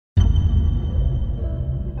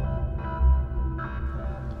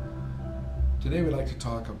Today we'd like to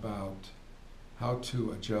talk about how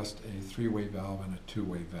to adjust a three-way valve and a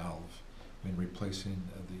two-way valve when replacing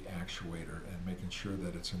the actuator and making sure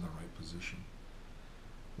that it's in the right position.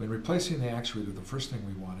 When replacing the actuator, the first thing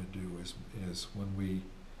we want to do is when we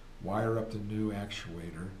wire up the new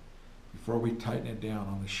actuator, before we tighten it down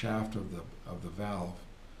on the shaft of the valve,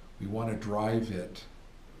 we want to drive it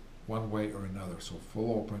one way or another, so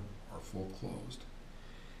full open or full closed.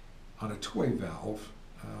 On a two-way valve,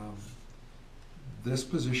 this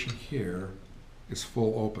position here is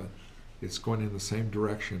full open. It's going in the same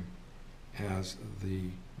direction as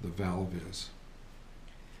the valve is.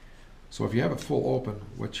 So if you have it full open,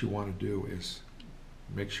 what you want to do is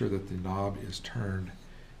make sure that the knob is turned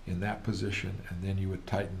in that position, and then you would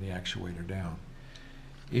tighten the actuator down.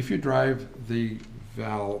 If you drive the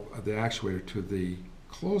actuator to the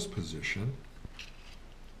closed position,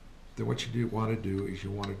 then what you want to do is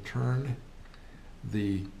you want to turn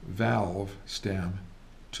the valve stem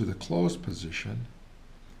to the closed position,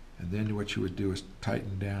 and then what you would do is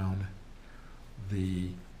tighten down the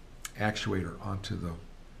actuator onto the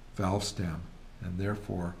valve stem, and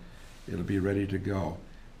therefore it'll be ready to go.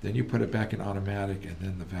 Then you put it back in automatic, and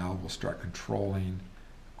then the valve will start controlling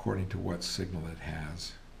according to what signal it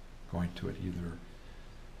has going to it, either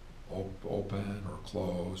open or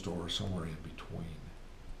closed or somewhere in between.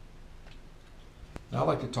 Now I'd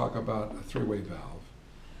like to talk about a three-way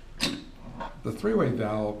valve. The three-way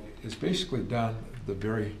valve is basically done the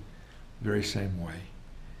very same way.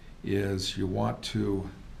 Is you want to,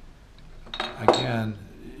 again,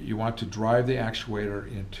 you want to drive the actuator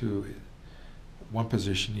into one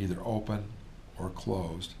position, either open or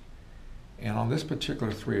closed. And on this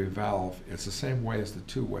particular three-way valve, it's the same way as the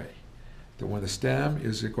two-way. That when the stem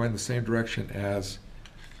is going the same direction as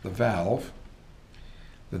the valve,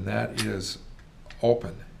 then that is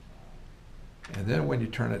open. And then when you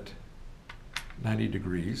turn it 90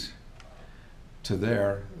 degrees to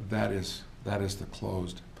there, that is the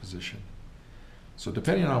closed position. So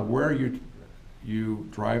depending on where you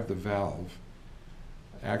drive the valve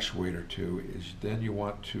actuator to, is then you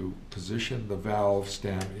want to position the valve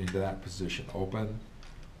stem into that position, open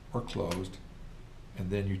or closed,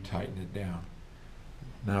 and then you tighten it down.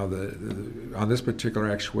 Now on this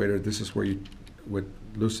particular actuator, this is where you would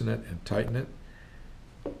loosen it and tighten it.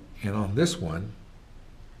 And on this one,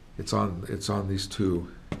 it's on these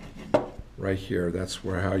two right here. That's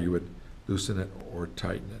how you would loosen it or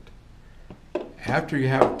tighten it. After you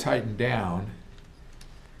have it tightened down,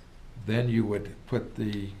 then you would put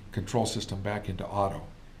the control system back into auto,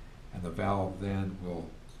 and the valve then will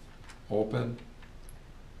open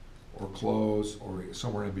or close or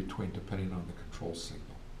somewhere in between, depending on the control signal.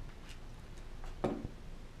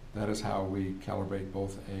 That is how we calibrate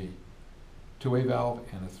both a two-way valve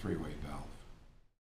and a three-way valve.